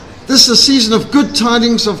This is a season of good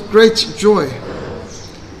tidings of great joy.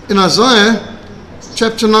 In Isaiah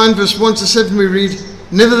chapter 9 verse 1 to 7 we read,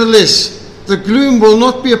 "Nevertheless, the gloom will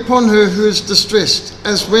not be upon her who is distressed,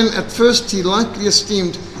 as when at first he lightly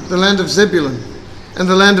esteemed the land of Zebulun and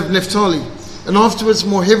the land of Naphtali, and afterwards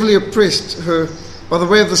more heavily oppressed her by the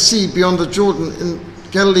way of the sea beyond the Jordan in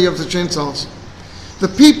Galilee of the Gentiles. The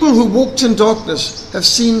people who walked in darkness have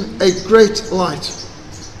seen a great light.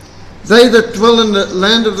 They that dwell in the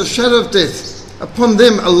land of the shadow of death, upon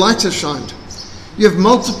them a light has shined. You have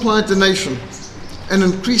multiplied the nation and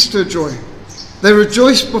increased her joy. They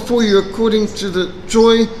rejoice before you according to the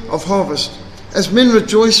joy of harvest, as men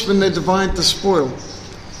rejoice when they divide the spoil.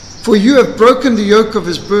 For you have broken the yoke of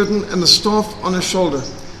his burden and the staff on his shoulder,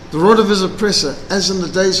 the rod of his oppressor, as in the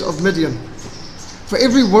days of Midian. For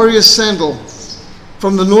every warrior's sandal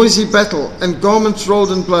from the noisy battle and garments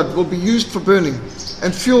rolled in blood will be used for burning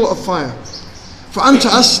and fuel of fire. For unto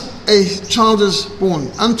us a child is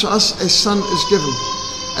born, unto us a son is given,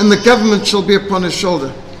 and the government shall be upon his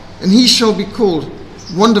shoulder, and he shall be called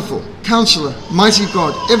Wonderful, Counselor, Mighty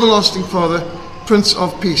God, Everlasting Father, Prince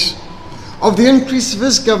of Peace. Of the increase of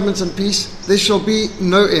his government and peace there shall be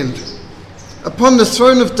no end. Upon the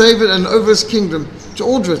throne of David and over his kingdom, to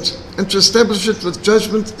order it and to establish it with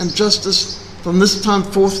judgment and justice from this time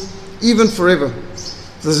forth, even forever.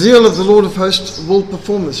 The zeal of the Lord of hosts will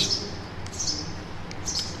perform this."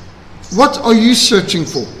 What are you searching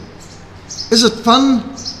for? Is it fun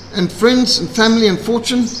and friends and family and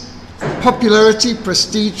fortune, popularity,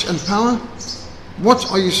 prestige and power?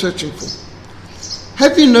 What are you searching for?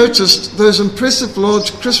 Have you noticed those impressive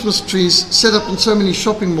large Christmas trees set up in so many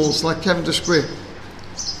shopping malls like Cavendish Square?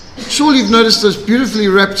 Surely you've noticed those beautifully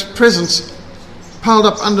wrapped presents piled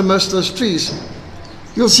up under most of those trees.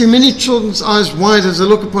 You'll see many children's eyes wide as they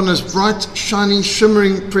look upon those bright, shiny,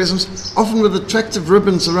 shimmering presents, often with attractive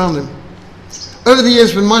ribbons around them. Over the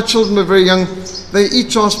years, when my children were very young, they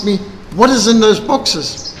each asked me, "What is in those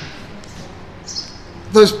boxes?"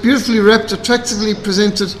 Those beautifully wrapped, attractively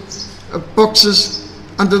presented boxes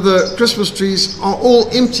under the Christmas trees are all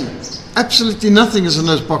empty. Absolutely nothing is in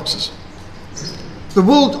those boxes. The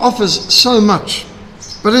world offers so much,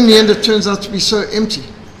 but in the end it turns out to be so empty.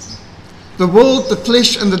 The world, the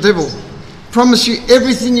flesh, and the devil promise you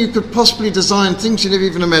everything you could possibly desire, things you never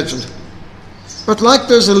even imagined. But like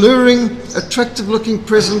those alluring, attractive-looking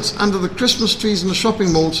presents under the Christmas trees in the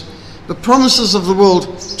shopping malls, the promises of the world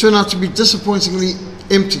turn out to be disappointingly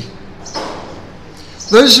empty.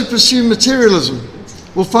 Those who pursue materialism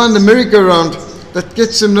will find the merry-go-round that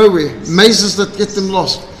gets them nowhere, mazes that get them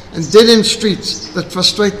lost, and dead-end streets that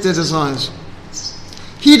frustrate their desires.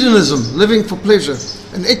 Hedonism, living for pleasure,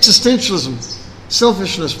 and existentialism,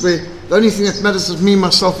 selfishness, where the only thing that matters is me,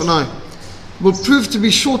 myself, and I, will prove to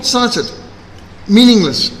be short-sighted,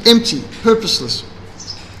 meaningless, empty, purposeless.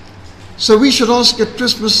 So we should ask at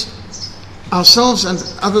Christmas ourselves and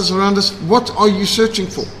others around us, what are you searching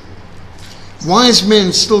for? Wise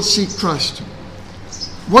men still seek Christ.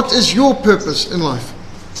 What is your purpose in life?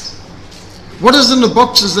 What is in the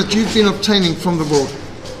boxes that you've been obtaining from the world?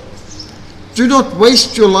 Do not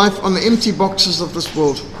waste your life on the empty boxes of this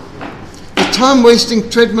world. The time-wasting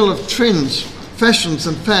treadmill of trends, fashions,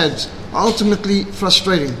 and fads are ultimately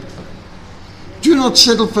frustrating. Do not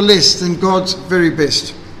settle for less than God's very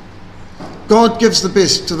best. God gives the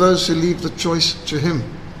best to those who leave the choice to Him.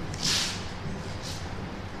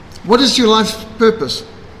 What is your life's purpose?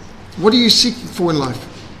 What are you seeking for in life?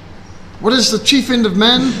 What is the chief end of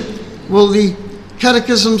man? Well, the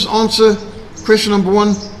catechisms answer question number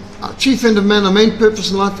 1. Our chief end of man, our main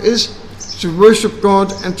purpose in life is to worship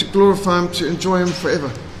God and to glorify Him, to enjoy Him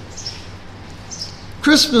forever.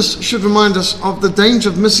 Christmas should remind us of the danger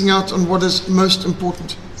of missing out on what is most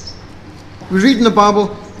important. We read in the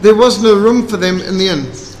Bible, there was no room for them in the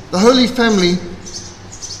inn. The Holy Family,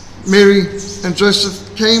 Mary and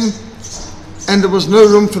Joseph, came and there was no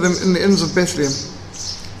room for them in the inns of Bethlehem.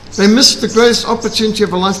 They missed the greatest opportunity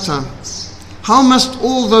of a lifetime. How must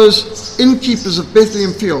all those innkeepers of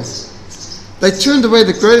Bethlehem feel? They turned away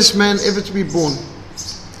the greatest man ever to be born.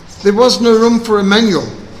 There was no room for Emmanuel,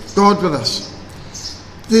 God with us.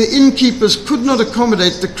 The innkeepers could not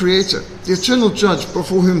accommodate the Creator, the eternal judge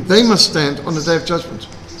before whom they must stand on the day of judgment.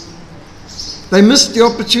 They missed the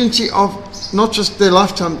opportunity of not just their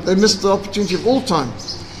lifetime, they missed the opportunity of all time.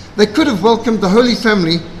 They could have welcomed the Holy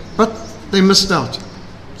Family, but they missed out.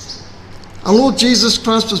 Our Lord Jesus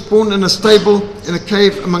Christ was born in a stable, in a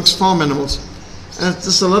cave amongst farm animals. And it's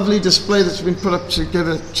just a lovely display that's been put up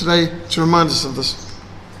together today to remind us of this.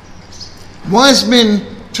 Wise men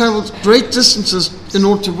traveled great distances in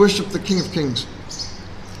order to worship the King of Kings.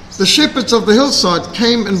 The shepherds of the hillside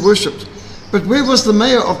came and worshipped. But where was the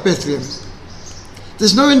mayor of Bethlehem?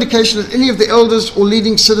 There's no indication that any of the elders or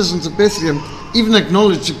leading citizens of Bethlehem even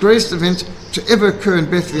acknowledged the greatest event to ever occur in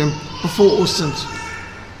Bethlehem before or since.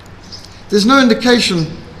 There's no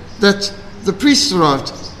indication that the priests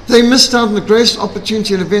arrived. They missed out on the greatest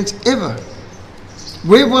opportunity and event ever.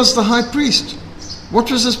 Where was the high priest? What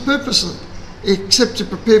was his purpose except to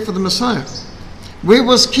prepare for the Messiah? Where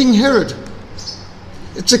was King Herod?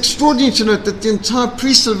 It's extraordinary to note that the entire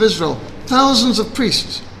priesthood of Israel, thousands of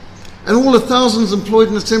priests, and all the thousands employed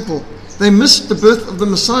in the temple, they missed the birth of the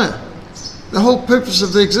Messiah, the whole purpose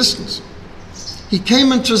of their existence. He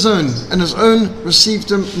came into his own, and his own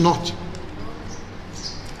received him not.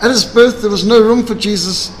 At his birth, there was no room for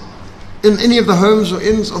Jesus in any of the homes or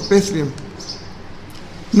inns of Bethlehem.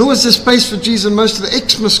 Nor is there space for Jesus in most of the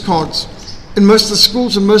Xmas cards, in most of the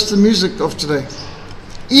schools and most of the music of today.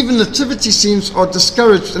 Even nativity scenes are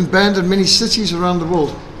discouraged and banned in many cities around the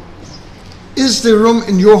world. Is there room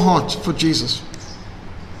in your heart for Jesus?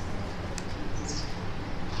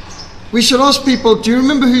 We should ask people, do you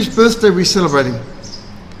remember whose birthday we're celebrating?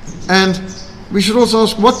 And we should also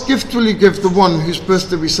ask, what gift will you give the one whose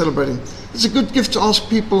birthday we're celebrating? It's a good gift to ask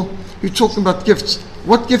people who are talking about gifts.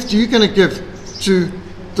 What gift are you going to give to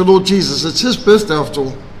the Lord Jesus? It's his birthday after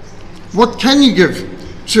all. What can you give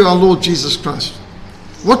to our Lord Jesus Christ?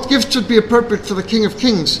 What gift should be appropriate for the King of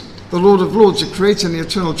Kings, the Lord of Lords, the Creator and the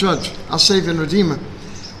Eternal Judge, our Savior and Redeemer?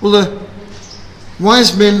 Well, the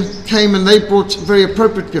wise men came and they brought very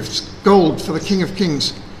appropriate gifts. Gold for the King of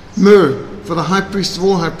Kings, myrrh for the high priest of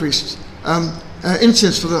all high priests,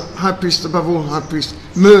 incense for the high priest above all high priests,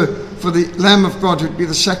 myrrh for the Lamb of God who'd be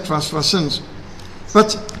the sacrifice for our sins.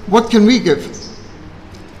 But what can we give?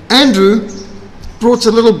 Andrew brought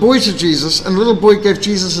a little boy to Jesus, and the little boy gave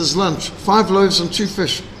Jesus his lunch, 5 loaves and 2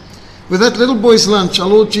 fish. With that little boy's lunch, our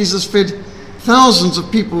Lord Jesus fed thousands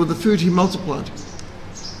of people with the food he multiplied.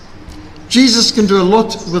 Jesus can do a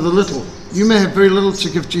lot with a little. You may have very little to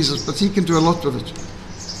give Jesus, but he can do a lot with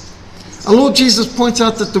it. Our Lord Jesus points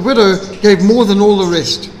out that the widow gave more than all the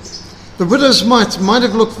rest. The widow's mite might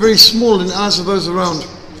have looked very small in the eyes of those around,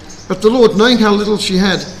 but the Lord, knowing how little she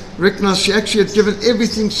had, recognized she actually had given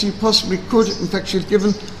everything she possibly could. In fact, she had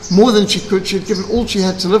given more than she could. She had given all she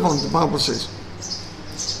had to live on, the Bible says.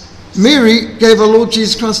 Mary gave our Lord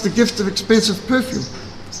Jesus Christ the gift of expensive perfume,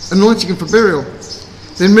 anointing him for burial.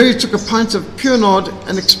 Then Mary took a pint of pure nard,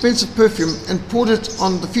 an expensive perfume, and poured it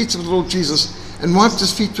on the feet of the Lord Jesus and wiped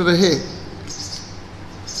his feet with her hair.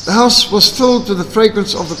 The house was filled with the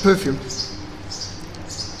fragrance of the perfume.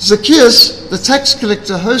 Zacchaeus, the tax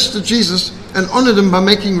collector, hosted Jesus and honored him by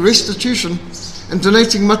making restitution and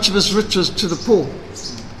donating much of his riches to the poor.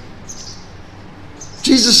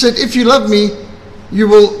 Jesus said, if you love me, you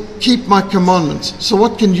will keep my commandments. So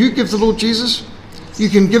what can you give the Lord Jesus? You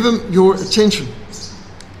can give him your attention.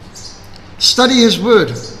 Study his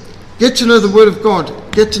word. Get to know the word of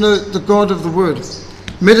God. Get to know the God of the word.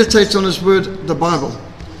 Meditate on his word, the Bible,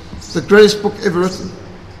 the greatest book ever written.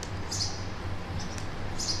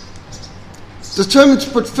 Determined to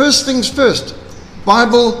put first things first.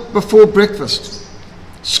 Bible before breakfast.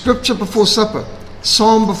 Scripture before supper.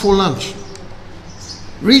 Psalm before lunch.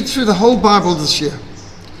 Read through the whole Bible this year.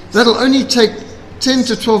 That'll only take 10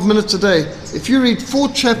 to 12 minutes a day. If you read 4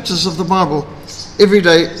 chapters of the Bible every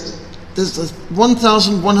day, there's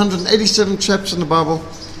 1,187 chapters in the Bible.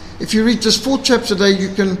 If you read just 4 chapters a day,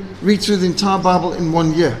 you can read through the entire Bible in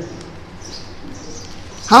 1 year.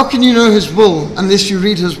 How can you know his will unless you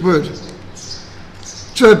read his word?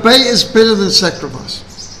 To obey is better than sacrifice.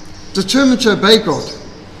 Determine to obey God.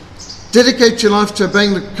 Dedicate your life to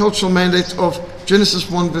obeying the cultural mandate of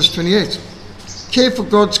Genesis 1 verse 28. Care for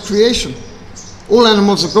God's creation. All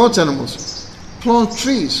animals are God's animals. Plant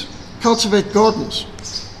trees. Cultivate gardens.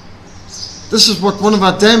 This is what one of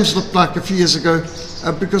our dams looked like a few years ago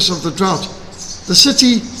because of the drought. The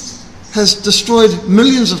city has destroyed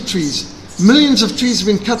millions of trees. Millions of trees have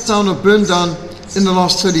been cut down or burned down in the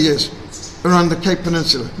last 30 years around the Cape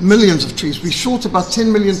Peninsula. Millions of trees. We're short about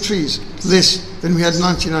 10 million trees less than we had in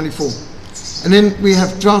 1994. And then we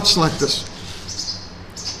have droughts like this.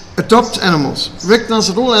 Adopt animals. Recognize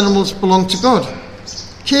that all animals belong to God.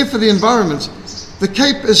 Care for the environment. The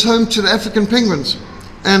Cape is home to the African penguins.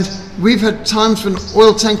 And we've had times when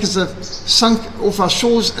oil tankers have sunk off our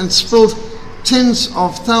shores and spilled tens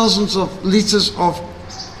of thousands of liters of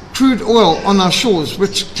crude oil on our shores,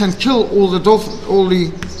 which can kill all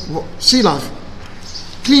the sea life.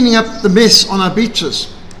 Cleaning up the mess on our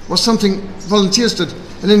beaches was something volunteers did.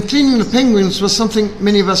 And then cleaning the penguins was something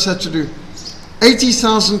many of us had to do.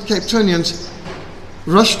 80,000 Cape Townians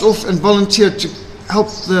rushed off and volunteered to help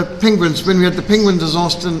the penguins when we had the penguin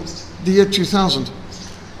disaster in the year 2000.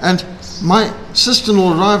 And my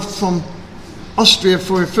sister-in-law arrived from Austria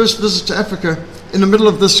for her first visit to Africa in the middle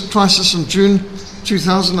of this crisis in June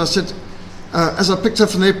 2000. I said, as I picked her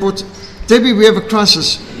from the airport, Debbie, we have a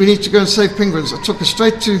crisis. We need to go and save penguins. I took her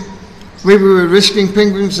straight to where we were rescuing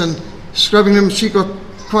penguins and scrubbing them. She got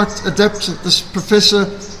quite adept. This professor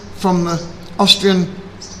from the Austrian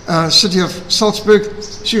city of Salzburg,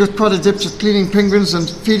 she got quite adept at cleaning penguins and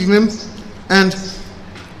feeding them. And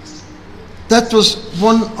that was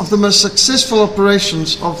one of the most successful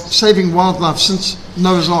operations of saving wildlife since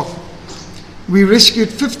Noah's Ark. We rescued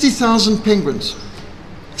 50,000 penguins,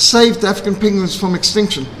 saved the African penguins from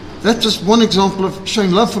extinction. That's just one example of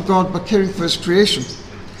showing love for God by caring for His creation.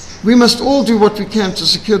 We must all do what we can to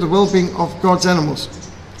secure the well-being of God's animals.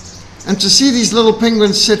 And to see these little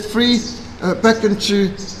penguins set free back into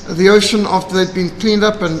the ocean after they'd been cleaned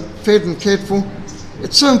up and fed and cared for,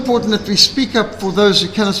 it's so important that we speak up for those who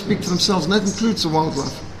cannot speak for themselves, and that includes the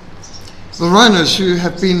wildlife. The rhinos who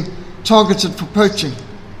have been targeted for poaching.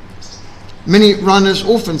 Many rhinos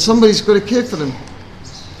orphaned. Somebody's got to care for them.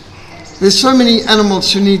 There's so many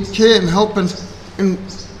animals who need care and help, and in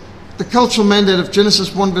the cultural mandate of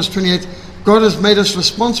Genesis 1 verse 28, God has made us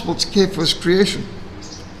responsible to care for His creation.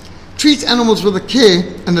 Treat animals with the care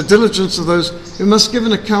and the diligence of those who must give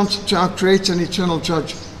an account to our Creator and Eternal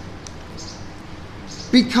Judge.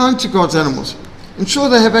 Be kind to God's animals. Ensure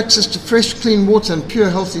they have access to fresh, clean water and pure,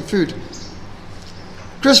 healthy food.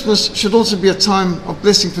 Christmas should also be a time of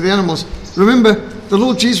blessing for the animals. Remember, the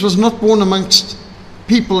Lord Jesus was not born amongst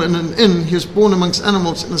people in an inn. He was born amongst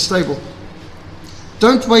animals in a stable.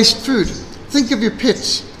 Don't waste food. Think of your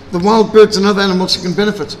pets, the wild birds and other animals who can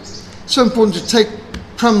benefit. It's so important to take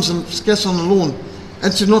crumbs and scatter on the lawn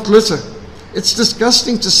and to not litter. It's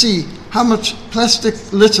disgusting to see how much plastic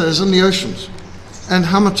litter is in the oceans and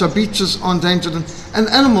how much our beaches are endangered, and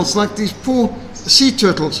animals like these poor sea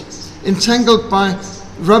turtles entangled by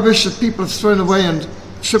rubbish that people have thrown away and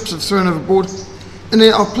ships have thrown overboard. And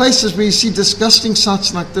there are places where you see disgusting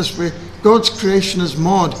sights like this, where God's creation is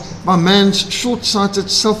marred by man's short-sighted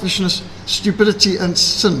selfishness, stupidity and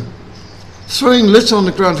sin. Throwing litter on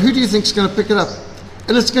the ground, who do you think is going to pick it up?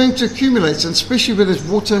 And it's going to accumulate, and especially where there's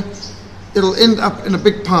water, it'll end up in a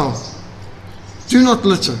big pile. Do not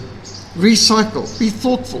litter. Recycle. Be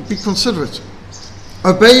thoughtful. Be considerate.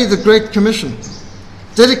 Obey the Great Commission.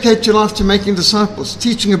 Dedicate your life to making disciples,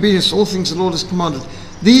 teaching obedience to all things the Lord has commanded.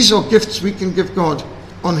 These are gifts we can give God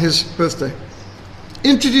on His birthday.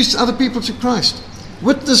 Introduce other people to Christ.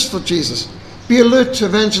 Witness for Jesus. Be alert to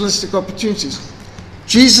evangelistic opportunities.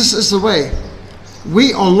 Jesus is the way.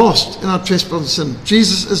 We are lost in our trespass and sin.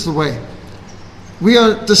 Jesus is the way. We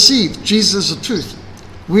are deceived. Jesus is the truth.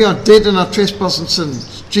 We are dead in our trespass and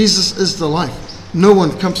sins. Jesus is the life. No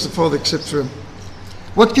one comes to the Father except through Him.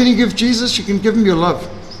 What can you give Jesus? You can give Him your love.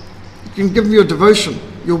 You can give Him your devotion,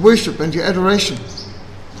 your worship and your adoration.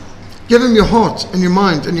 Give Him your heart and your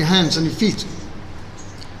mind and your hands and your feet.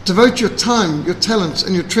 Devote your time, your talents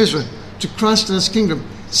and your treasure to Christ and His kingdom.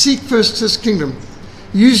 Seek first His kingdom.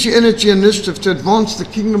 Use your energy and initiative to advance the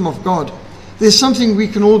kingdom of God. There's something we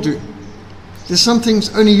can all do. There's some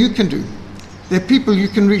things only you can do. There are people you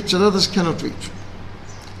can reach that others cannot reach.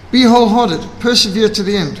 Be wholehearted. Persevere to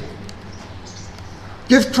the end.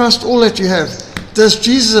 Give Christ all that you have. Does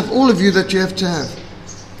Jesus have all of you that you have to have?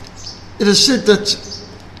 It is said that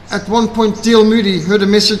at one point D.L. Moody heard a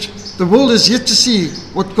message, the world is yet to see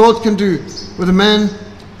what God can do with a man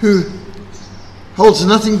who holds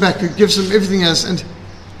nothing back, who gives him everything he has. And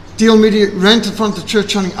D.L. Moody ran to the front of the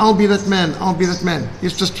church shouting, I'll be that man, I'll be that man. He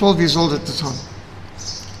was just 12 years old at the time.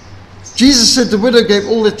 Jesus said the widow gave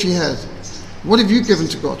all that she had. What have you given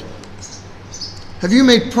to God? Have you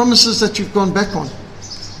made promises that you've gone back on?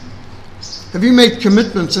 Have you made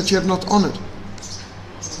commitments that you have not honored?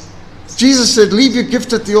 Jesus said, leave your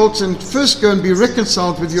gift at the altar and first go and be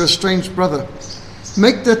reconciled with your estranged brother.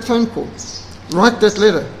 Make that phone call. Write that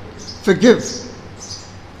letter. Forgive.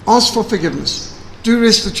 Ask for forgiveness. Do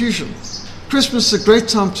restitution. Christmas is a great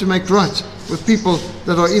time to make right with people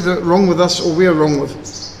that are either wrong with us or we are wrong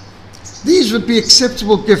with. These would be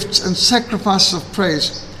acceptable gifts and sacrifices of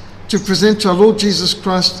praise to present to our Lord Jesus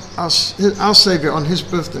Christ, our Savior, on His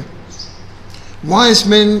birthday. Wise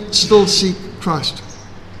men still seek Christ.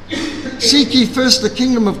 Seek ye first the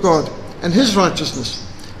kingdom of God and His righteousness,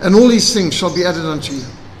 and all these things shall be added unto you.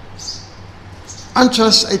 Unto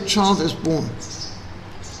us a child is born.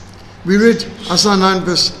 We read Isaiah 9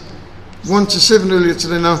 verse 1 to 7 earlier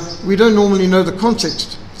today. Now, we don't normally know the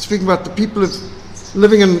context. Speaking about the people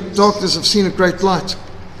living in darkness have seen a great light.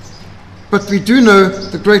 But we do know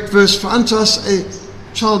the great verse, for unto us a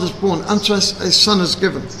child is born, unto us a son is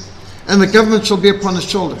given, and the government shall be upon his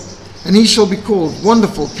shoulder. And he shall be called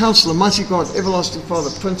Wonderful, Counselor, Mighty God, Everlasting Father,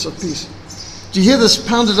 Prince of Peace. Do you hear this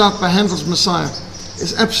pounded out by Handel's Messiah?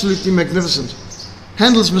 It's absolutely magnificent.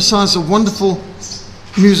 Handel's Messiah is a wonderful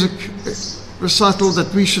music recital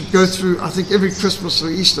that we should go through, I think, every Christmas or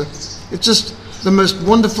Easter. It's just the most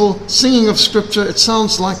wonderful singing of Scripture. It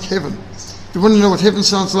sounds like heaven. If you want to know what heaven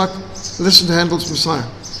sounds like, listen to Handel's Messiah.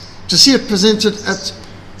 To see it presented at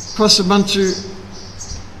Kwasabuntu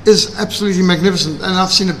is absolutely magnificent, and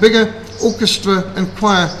I've seen a bigger orchestra and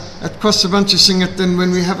choir at Kwasabuntu sing it than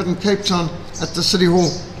when we have it in Cape Town at the City Hall.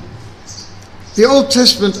 The Old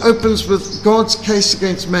Testament opens with God's case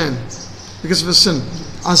against man because of his sin.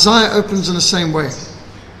 Isaiah opens in the same way.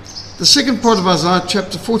 The second part of Isaiah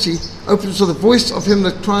chapter 40 opens with the voice of him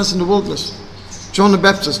that cries in the wilderness, John the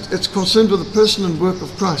Baptist. It's concerned with the person and work of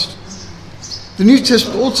Christ. The New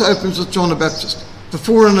Testament also opens with John the Baptist, the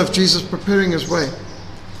forerunner of Jesus preparing his way.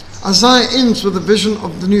 Isaiah ends with a vision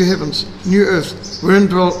of the new heavens, new earth, wherein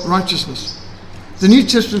dwell righteousness. The New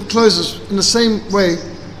Testament closes in the same way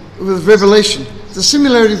with Revelation. The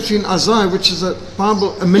similarity between Isaiah, which is a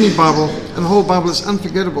Bible, a mini Bible, and the whole Bible is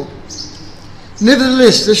unforgettable.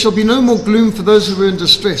 Nevertheless, there shall be no more gloom for those who were in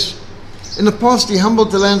distress. In the past he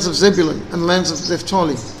humbled the lands of Zebulun and the lands of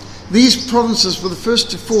Naphtali. These provinces were the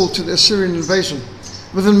first to fall to the Assyrian invasion,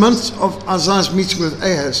 within months of Isaiah's meeting with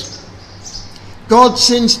Ahaz. God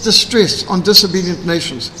sends distress on disobedient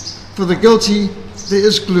nations. For the guilty there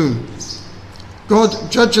is gloom.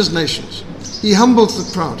 God judges nations. He humbles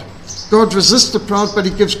the proud. God resists the proud, but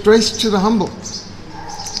he gives grace to the humble.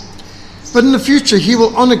 But in the future he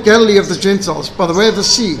will honor Galilee of the Gentiles by the way of the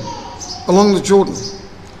sea, along the Jordan.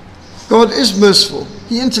 God is merciful.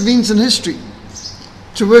 He intervenes in history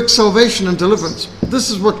to work salvation and deliverance. This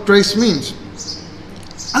is what grace means.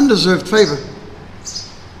 Undeserved favor.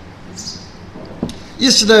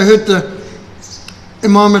 Yesterday I heard the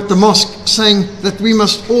Imam at the mosque saying that we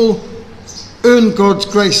must all earn God's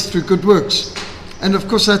grace through good works. And of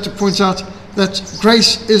course I had to point out that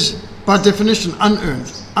grace is by definition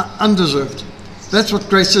unearned, undeserved. That's what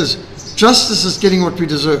grace is. Justice is getting what we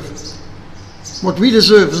deserve. What we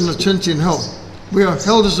deserve is an eternity in hell. We are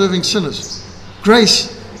hell-deserving sinners. Grace,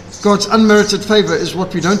 God's unmerited favor, is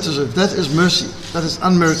what we don't deserve. That is mercy. That is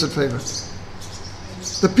unmerited favor.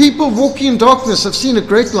 The people walking in darkness have seen a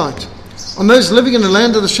great light. On those living in the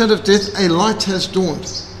land of the shadow of death, a light has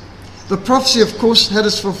dawned. The prophecy, of course, had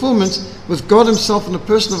its fulfillment with God himself in the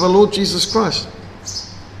person of our Lord Jesus Christ.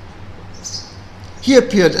 He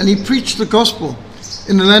appeared and he preached the gospel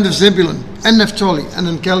in the land of Zebulun and Naphtali and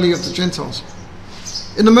in Galilee of the Gentiles.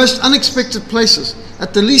 In the most unexpected places,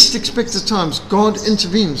 at the least expected times, God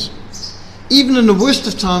intervenes. Even in the worst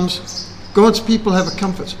of times, God's people have a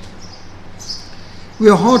comfort. We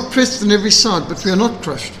are hard pressed on every side, but we are not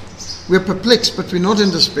crushed. We are perplexed, but we are not in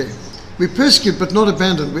despair. We are persecuted, but not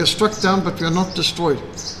abandoned. We are struck down, but we are not destroyed.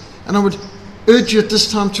 And I would urge you at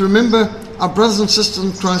this time to remember our brothers and sisters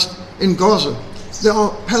in Christ in Gaza. There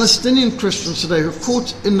are Palestinian Christians today who are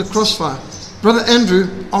caught in the crossfire. Brother Andrew,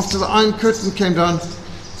 after the Iron Curtain came down,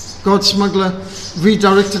 God smuggler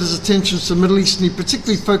redirected his attention to the Middle East, and he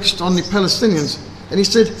particularly focused on the Palestinians. And he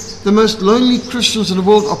said, the most lonely Christians in the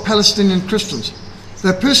world are Palestinian Christians.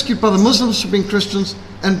 They're persecuted by the Muslims for being Christians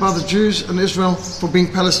and by the Jews in Israel for being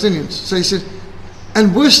Palestinians. So he said,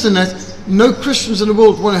 and worse than that, no Christians in the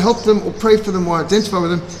world want to help them or pray for them or identify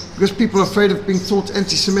with them because people are afraid of being thought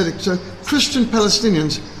anti-Semitic. So Christian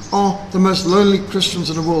Palestinians are the most lonely Christians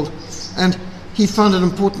in the world. And he found it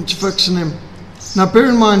important to focus on them. Now bear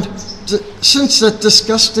in mind, since that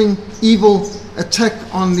disgusting, evil attack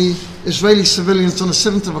on the Israeli civilians on the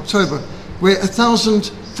 7th of October, where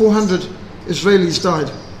 1,400 Israelis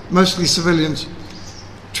died, mostly civilians,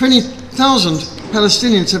 20,000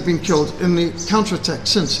 Palestinians have been killed in the counterattack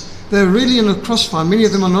since. They're really in a crossfire. Many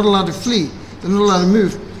of them are not allowed to flee. They're not allowed to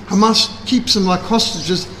move. Hamas keeps them like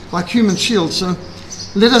hostages, like human shields. So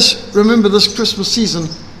let us remember this Christmas season,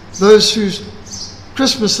 those whose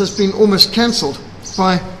Christmas has been almost cancelled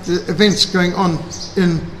by the events going on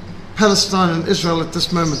in Palestine and Israel at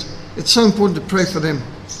this moment. It's so important to pray for them.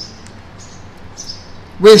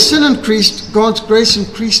 Where sin increased, God's grace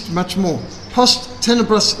increased much more. Post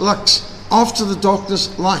tenebras lux, after the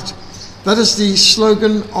darkness light. That is the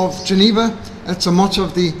slogan of Geneva. It's a motto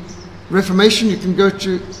of the Reformation. You can go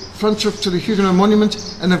to Franschhoek to the Huguenot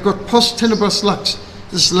Monument, and they've got post tenebras lux,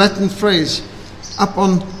 this Latin phrase, up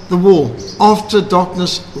on the wall. After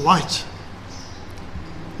darkness, light.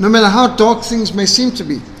 No matter how dark things may seem to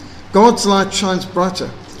be, God's light shines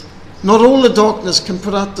brighter. Not all the darkness can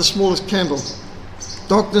put out the smallest candle.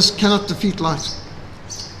 Darkness cannot defeat light.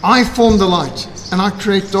 I form the light, and I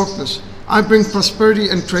create darkness. I bring prosperity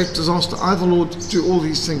and create disaster. I, the Lord, do all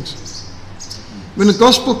these things. When the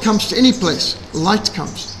gospel comes to any place, light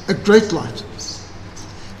comes, a great light.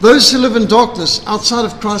 Those who live in darkness outside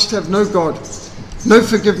of Christ have no God, no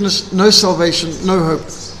forgiveness, no salvation, no hope,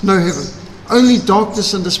 no heaven. Only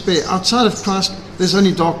darkness and despair. Outside of Christ, there's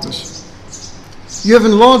only darkness. You have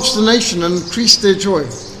enlarged the nation and increased their joy.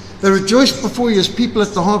 They rejoiced before you as people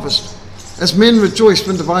at the harvest, as men rejoice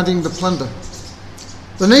when dividing the plunder.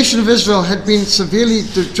 The nation of Israel had been severely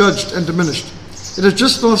judged and diminished. It had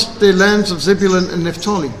just lost their lands of Zebulun and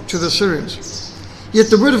Naphtali to the Assyrians. Yet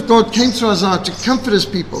the word of God came through Isaiah to comfort his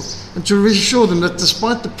people and to reassure them that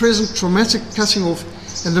despite the present traumatic cutting off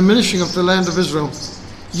and diminishing of the land of Israel,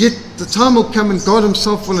 yet the time will come when God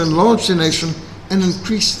himself will enlarge their nation and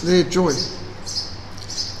increase their joy.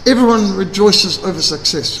 Everyone rejoices over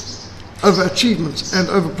success, over achievement, and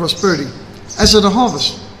over prosperity, as at a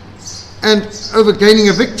harvest, and over gaining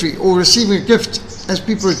a victory or receiving a gift, as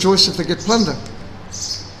people rejoice if they get plunder.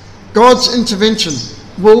 God's intervention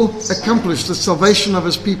will accomplish the salvation of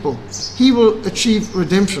his people. He will achieve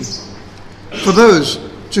redemption for those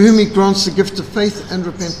to whom he grants the gift of faith and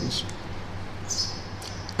repentance.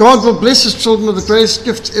 God will bless his children with the greatest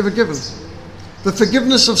gift ever given: the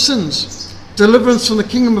forgiveness of sins, deliverance from the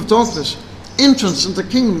kingdom of darkness, entrance into the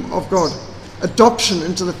kingdom of God, adoption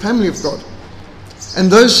into the family of God. And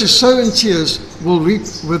those who sow in tears will reap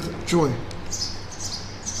with joy.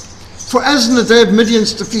 For as in the day of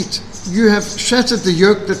Midian's defeat, you have shattered the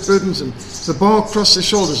yoke that burdens them, the bar across their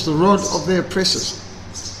shoulders, the rod of their oppressors.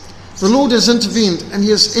 The Lord has intervened, and he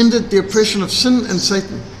has ended the oppression of sin and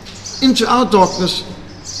Satan. Into our darkness,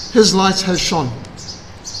 his light has shone.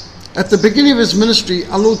 At the beginning of his ministry,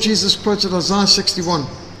 our Lord Jesus quoted Isaiah 61.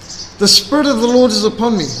 The Spirit of the Lord is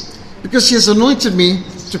upon me, because he has anointed me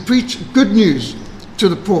to preach good news to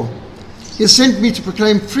the poor. He has sent me to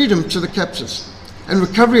proclaim freedom to the captives and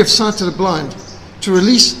recovery of sight to the blind, to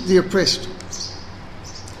release the oppressed.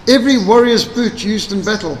 Every warrior's boot used in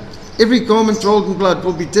battle, every garment rolled in blood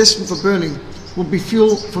will be destined for burning, will be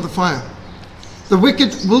fuel for the fire. The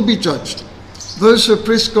wicked will be judged. Those who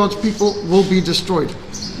oppress God's people will be destroyed.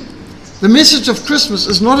 The message of Christmas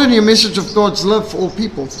is not only a message of God's love for all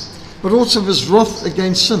people, but also of his wrath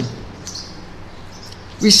against sin.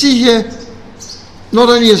 We see here not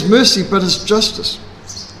only his mercy, but his justice.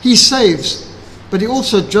 He saves, but he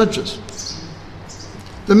also judges.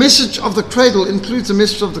 The message of the cradle includes the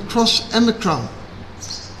message of the cross and the crown.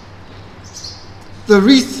 The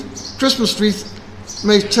wreath, Christmas wreath,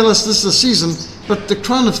 may tell us this is the season, but the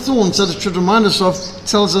crown of thorns that it should remind us of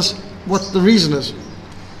tells us what the reason is.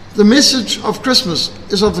 The message of Christmas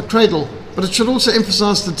is of the cradle, but it should also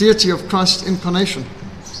emphasize the deity of Christ's incarnation.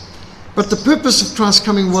 But the purpose of Christ's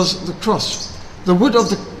coming was the cross. The wood of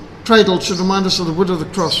the cradle should remind us of the wood of the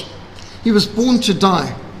cross. He was born to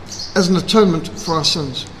die as an atonement for our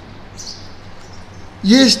sins.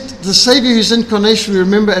 Yes, the Saviour whose incarnation we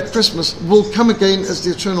remember at Christmas will come again as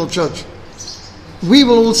the eternal judge. We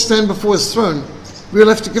will all stand before his throne. We will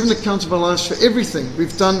have to give an account of our lives for everything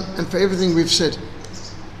we've done and for everything we've said.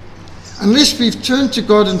 Unless we've turned to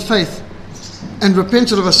God in faith and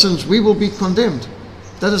repented of our sins, we will be condemned.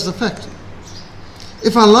 That is the fact.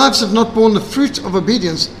 If our lives have not borne the fruit of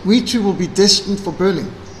obedience, we too will be destined for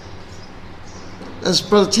burning. As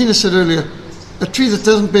Brother Tina said earlier, a tree that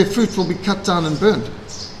doesn't bear fruit will be cut down and burned.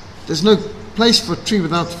 There's no place for a tree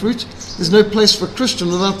without fruit. There's no place for a Christian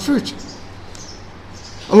without fruit.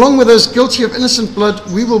 Along with those guilty of innocent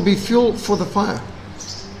blood, we will be fuel for the fire.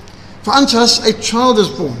 For unto us a child is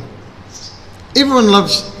born. Everyone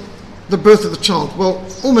loves the birth of a child. Well,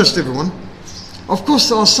 almost everyone. Of course,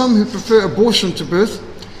 there are some who prefer abortion to birth.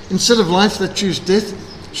 Instead of life, they choose death.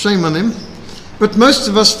 Shame on them. But most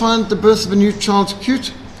of us find the birth of a new child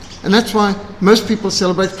cute, and that's why most people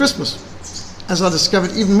celebrate Christmas. As I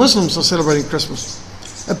discovered, even Muslims are celebrating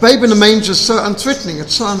Christmas. A babe in a manger is so unthreatening,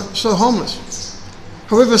 it's so harmless.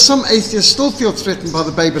 However, some atheists still feel threatened by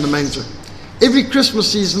the babe in a manger. Every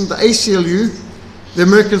Christmas season, the ACLU, the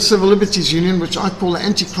American Civil Liberties Union, which I call the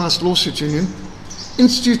Antichrist Lawsuit Union,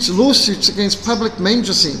 institutes lawsuits against public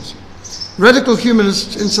manger scenes. Radical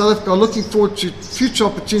humanists in South Africa are looking forward to future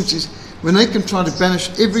opportunities when they can try to banish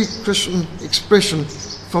every Christian expression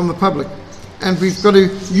from the public. And we've got to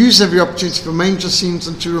use every opportunity for manger scenes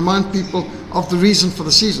and to remind people of the reason for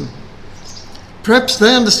the season. Perhaps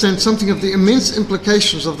they understand something of the immense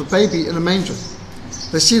implications of the baby in a manger.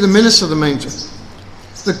 They see the menace of the manger.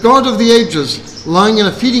 The God of the ages lying in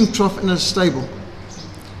a feeding trough in a stable.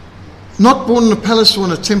 Not born in a palace or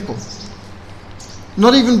in a temple.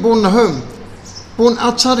 Not even born in a home. born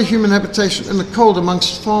outside a human habitation in the cold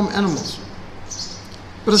amongst farm animals.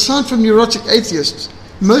 But aside from neurotic atheists,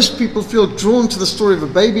 most people feel drawn to the story of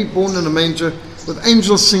a baby born in a manger with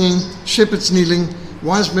angels singing, shepherds kneeling,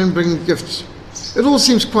 wise men bringing gifts. It all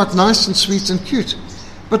seems quite nice and sweet and cute,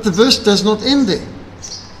 but the verse does not end there.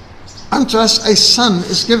 Unto us a son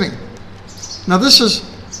is given. Now this is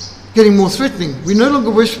getting more threatening. We no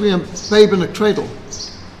longer wish we were a babe in a cradle.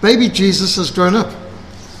 Baby Jesus has grown up.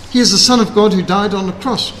 He is the Son of God who died on the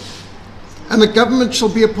cross, and the government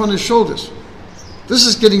shall be upon his shoulders. This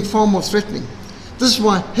is getting far more threatening. This is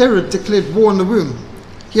why Herod declared war in the womb.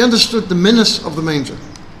 He understood the menace of the manger.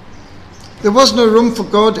 There was no room for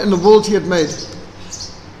God in the world he had made.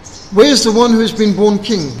 Where is the one who has been born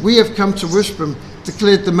king? We have come to worship him,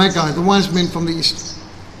 declared the Magi, the wise men from the east.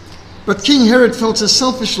 But King Herod felt his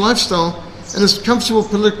selfish lifestyle and his comfortable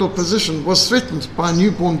political position was threatened by a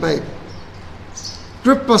newborn babe.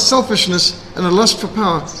 Gripped by selfishness and a lust for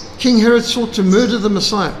power, King Herod sought to murder the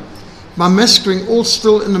Messiah by massacring all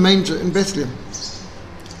still in the manger in Bethlehem.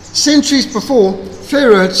 Centuries before,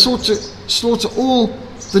 Pharaoh had sought to slaughter all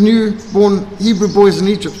the newborn Hebrew boys in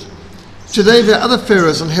Egypt. Today there are other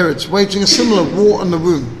pharaohs and Herods waging a similar war on the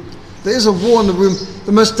womb. There is a war on the womb.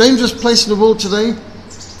 The most dangerous place in the world today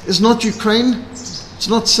is not Ukraine, it's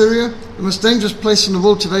not Syria. The most dangerous place in the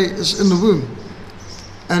world today is in the womb.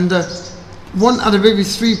 And 1 out of every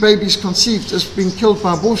 3 babies conceived is being killed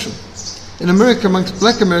by abortion. In America, amongst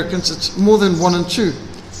black Americans, it's more than 1 in 2.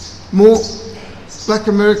 More black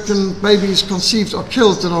American babies conceived are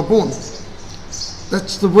killed than are born.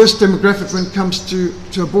 That's the worst demographic when it comes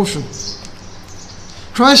to abortion.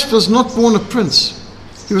 Christ was not born a prince.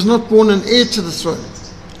 He was not born an heir to the throne.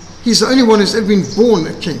 He's the only one who's ever been born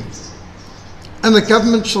a king. And the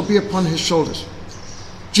government shall be upon his shoulders.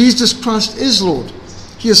 Jesus Christ is Lord.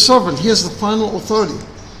 He is sovereign. He has the final authority.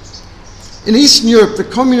 In Eastern Europe, the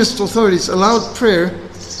communist authorities allowed prayer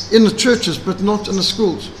in the churches, but not in the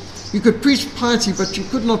schools. You could preach piety, but you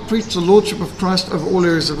could not preach the Lordship of Christ over all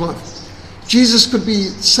areas of life. Jesus could be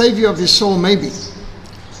Savior of your soul, maybe,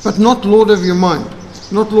 but not Lord of your mind,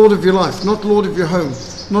 not Lord of your life, not Lord of your home,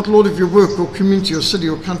 not Lord of your work or community or city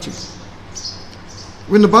or country.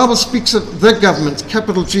 When the Bible speaks of the government,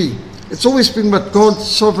 capital G, it's always speaking about God's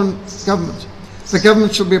sovereign government. The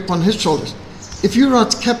government shall be upon his shoulders. If you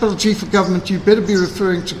write capital G for government, you better be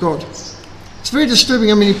referring to God. It's very disturbing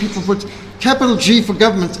how many people put capital G for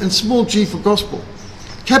government and small g for gospel.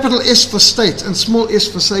 Capital S for state and small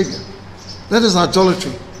s for Savior. That is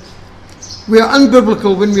idolatry. We are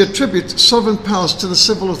unbiblical when we attribute sovereign powers to the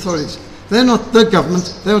civil authorities. They're not the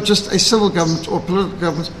government, they are just a civil government or political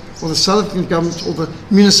government or the South African government or the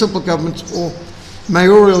municipal government or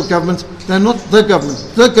mayoral government. They're not the government.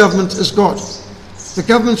 The government is God. The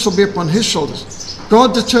government shall be upon his shoulders.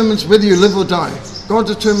 God determines whether you live or die. God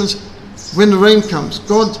determines when the rain comes.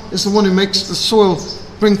 God is the one who makes the soil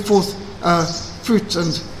bring forth fruit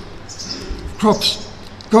and crops.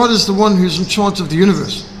 God is the one who's in charge of the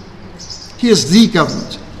universe. He is the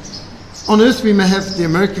government. On earth we may have the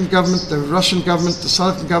American government, the Russian government, the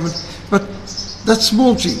South African government, but that's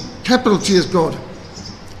small g. Capital G is God.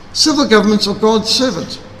 Civil governments are God's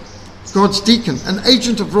servant, God's deacon, an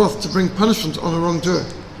agent of wrath to bring punishment on a wrongdoer.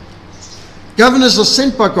 Governors are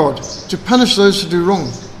sent by God to punish those who do wrong.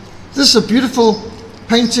 This is a beautiful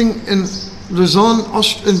painting in Lausanne,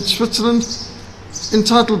 in Switzerland,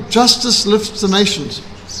 entitled Justice Lifts the Nations.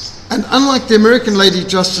 And unlike the American Lady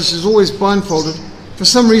Justice, who's always blindfolded, for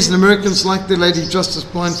some reason Americans like their Lady Justice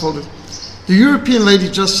blindfolded. The European Lady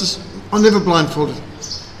Justice are never blindfolded.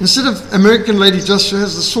 Instead of American Lady Justice, who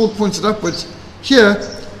has the sword pointed upwards, here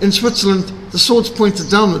in Switzerland the sword's pointed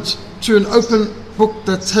downwards to an open book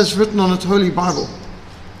that has written on it Holy Bible.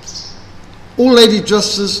 All Lady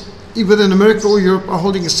Justices, either in America or Europe, are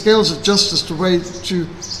holding scales of justice to weigh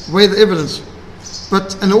the evidence.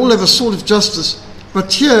 And all have a sword of justice.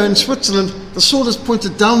 But here in Switzerland, the sword is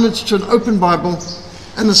pointed downwards to an open Bible,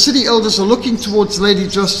 and the city elders are looking towards Lady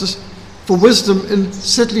Justice for wisdom in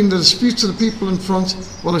settling the disputes of the people in front,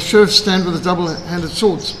 while the sheriffs stand with the double-handed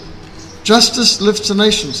swords. Justice lifts the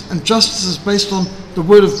nations, and justice is based on the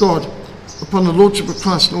word of God, upon the Lordship of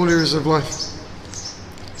Christ in all areas of life.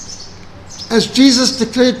 As Jesus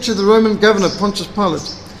declared to the Roman governor Pontius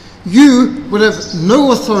Pilate, you would have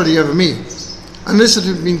no authority over me unless it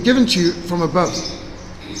had been given to you from above.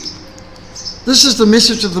 This is the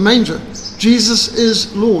message of the manger. Jesus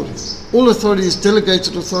is Lord. All authority is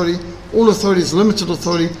delegated authority. All authority is limited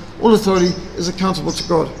authority. All authority is accountable to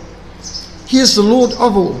God. He is the Lord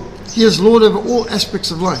of all. He is Lord over all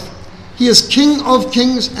aspects of life. He is King of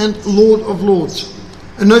kings and Lord of lords.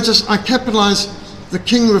 And notice I capitalize the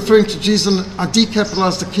king referring to Jesus, and I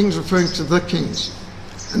decapitalize the kings referring to the kings.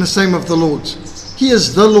 And the same of the Lord's. He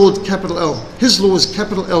is the Lord, capital L. His law is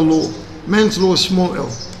capital L law. Man's law is small l.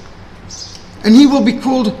 And he will be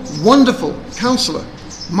called Wonderful Counselor,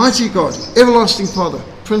 Mighty God, Everlasting Father,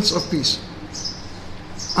 Prince of Peace.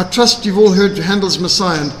 I trust you've all heard Handel's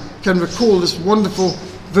Messiah and can recall this wonderful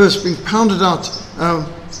verse being pounded out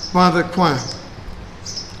by the choir.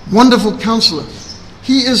 Wonderful Counselor.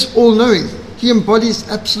 He is all-knowing. He embodies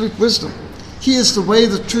absolute wisdom. He is the way,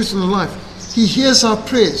 the truth, and the life. He hears our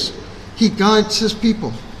prayers. He guides his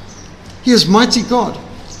people. He is mighty God.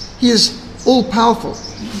 He is all-powerful.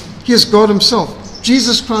 He is God himself.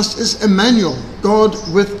 Jesus Christ is Emmanuel, God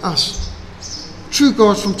with us. True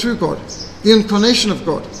God from true God. The incarnation of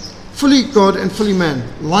God. Fully God and fully man.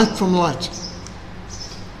 Light from light.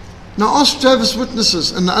 Now ask Jehovah's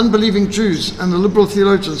Witnesses and the unbelieving Jews and the liberal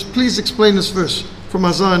theologians, please explain this verse from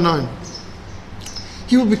Isaiah 9.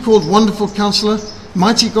 He will be called Wonderful Counselor,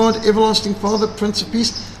 Mighty God, Everlasting Father, Prince of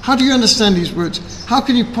Peace. How do you understand these words? How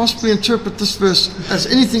can you possibly interpret this verse as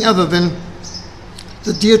anything other than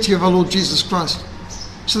the deity of our Lord Jesus Christ?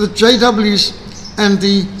 So the JWs and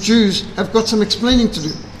the Jews have got some explaining to do.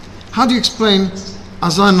 How do you explain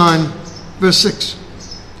Isaiah 9 verse 6?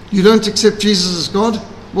 You don't accept Jesus as God?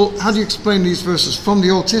 Well, how do you explain these verses from the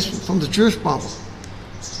Old Testament, from the Jewish Bible?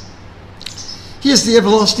 He is the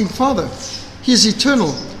everlasting Father. He is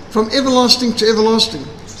eternal, from everlasting to everlasting.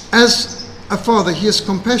 As a father, he is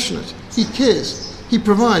compassionate. He cares. He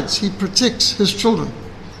provides. He protects his children.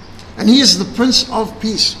 And he is the Prince of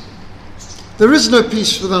Peace. There is no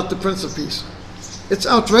peace without the Prince of Peace. It's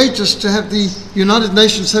outrageous to have the United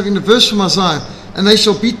Nations having the verse from Isaiah, and they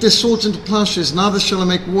shall beat their swords into plowshares, neither shall they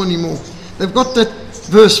make war anymore. They've got that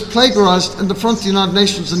verse plagiarized in the front of the United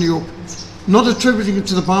Nations in New York, not attributing it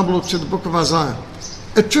to the Bible or to the book of Isaiah,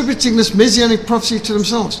 attributing this messianic prophecy to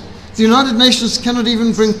themselves. The United Nations cannot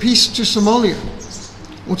even bring peace to Somalia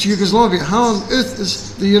or to Yugoslavia. How on earth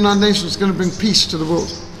is the United Nations going to bring peace to the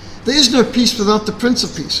world? There is no peace without the Prince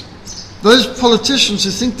of Peace. Those politicians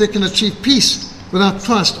who think they can achieve peace without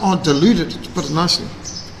Christ are deluded, to put it nicely.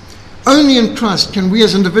 Only in Christ can we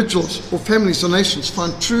as individuals or families or nations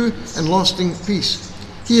find true and lasting peace.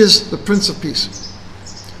 He is the Prince of Peace.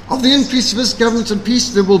 Of the increase of his government and peace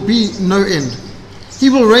there will be no end. He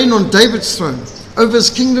will reign on David's throne over his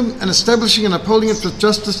kingdom and establishing and upholding it with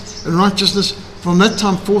justice and righteousness from that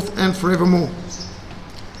time forth and forevermore.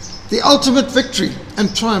 The ultimate victory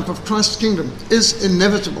and triumph of Christ's kingdom is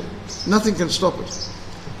inevitable. Nothing can stop it.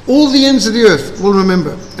 All the ends of the earth will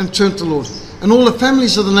remember and turn to the Lord, and all the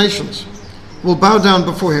families of the nations will bow down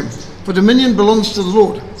before him. For dominion belongs to the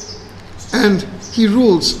Lord, and he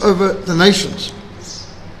rules over the nations.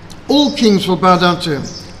 All kings will bow down to him.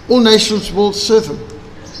 All nations will serve him.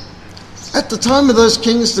 At the time of those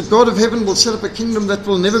kings, the God of heaven will set up a kingdom that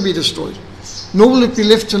will never be destroyed, nor will it be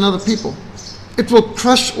left to another people. It will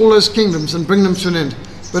crush all those kingdoms and bring them to an end,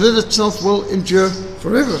 but it itself will endure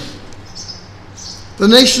forever. The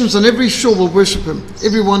nations on every shore will worship him,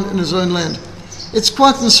 everyone in his own land. It's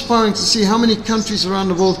quite inspiring to see how many countries around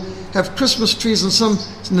the world have Christmas trees and some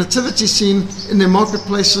nativity scene in their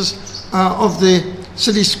marketplaces of their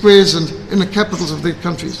city squares and in the capitals of their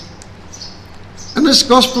countries. And this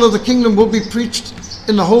gospel of the kingdom will be preached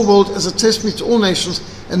in the whole world as a testimony to all nations,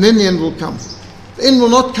 and then the end will come. The end will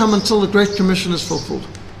not come until the Great Commission is fulfilled.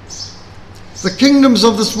 The kingdoms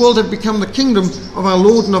of this world have become the kingdom of our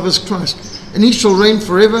Lord and of his Christ, and he shall reign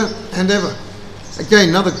forever and ever. Again,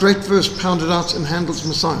 another great verse pounded out in Handel's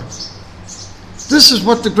Messiah. This is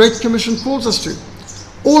what the Great Commission calls us to.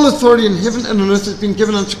 All authority in heaven and on earth has been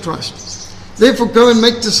given unto Christ. Therefore go and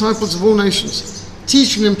make disciples of all nations,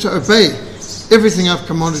 teaching them to obey everything I've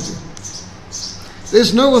commanded you.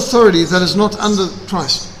 There's no authority that is not under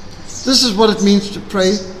Christ. This is what it means to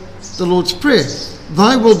pray the Lord's Prayer.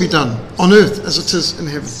 Thy will be done on earth as it is in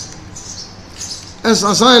heaven. As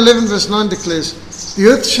Isaiah 11 verse 9 declares, the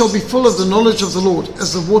earth shall be full of the knowledge of the Lord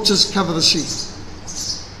as the waters cover the sea.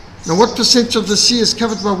 Now what percentage of the sea is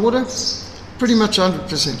covered by water? Pretty much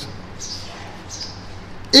 100%.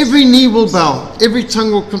 Every knee will bow, every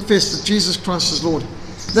tongue will confess that Jesus Christ is Lord.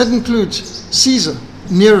 That includes Caesar,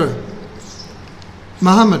 Nero,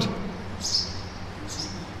 Muhammad,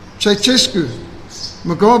 Ceausescu,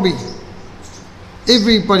 Mugabe,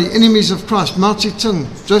 everybody, enemies of Christ, Mao Zedong,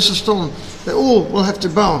 Joseph Stalin, they all will have to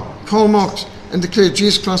bow, Karl Marx, and declare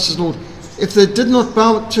Jesus Christ as Lord. If they did not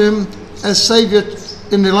bow to him as Savior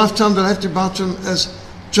in their lifetime, they'll have to bow to him as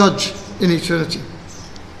Judge in eternity.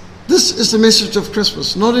 This is the message of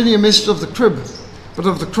Christmas, not only a message of the crib, but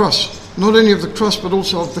of the cross. Not only of the cross, but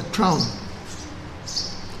also of the crown.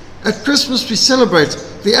 At Christmas we celebrate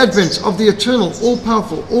the advent of the eternal,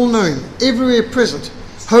 all-powerful, all-knowing, everywhere present,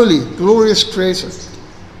 holy, glorious Creator,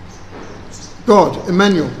 God,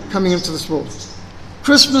 Emmanuel, coming into this world.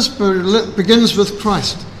 Christmas begins with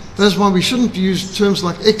Christ. That's why we shouldn't use terms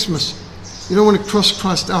like Xmas. You don't want to cross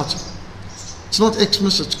Christ out. It's not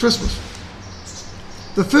Xmas, it's Christmas.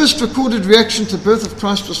 The first recorded reaction to the birth of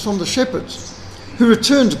Christ was from the shepherds, who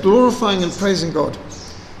returned glorifying and praising God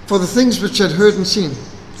for the things which they had heard and seen.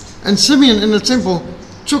 And Simeon in the temple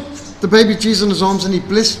took the baby Jesus in his arms and he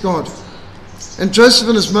blessed God. And Joseph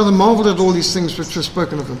and his mother marveled at all these things which were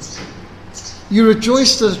spoken of him. You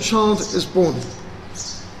rejoice that a child is born.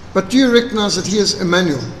 But do you recognize that he is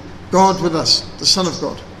Emmanuel, God with us, the Son of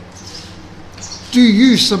God? Do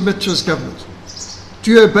you submit to his government?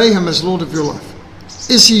 Do you obey him as Lord of your life?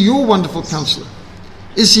 Is he your wonderful counselor?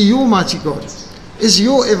 Is he your mighty God? Is he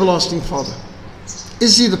your everlasting Father?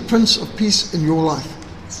 Is he the Prince of Peace in your life?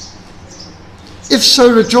 If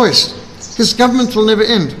so, rejoice. His government will never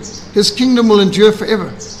end. His kingdom will endure forever.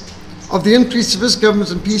 Of the increase of his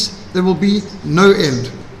government and peace, there will be no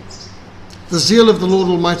end. The zeal of the Lord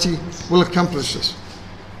Almighty will accomplish this.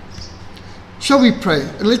 Shall we pray?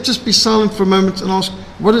 And let's just be silent for a moment and ask,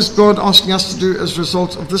 what is God asking us to do as a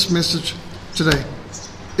result of this message today?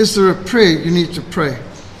 Is there a prayer you need to pray?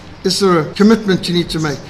 Is there a commitment you need to make?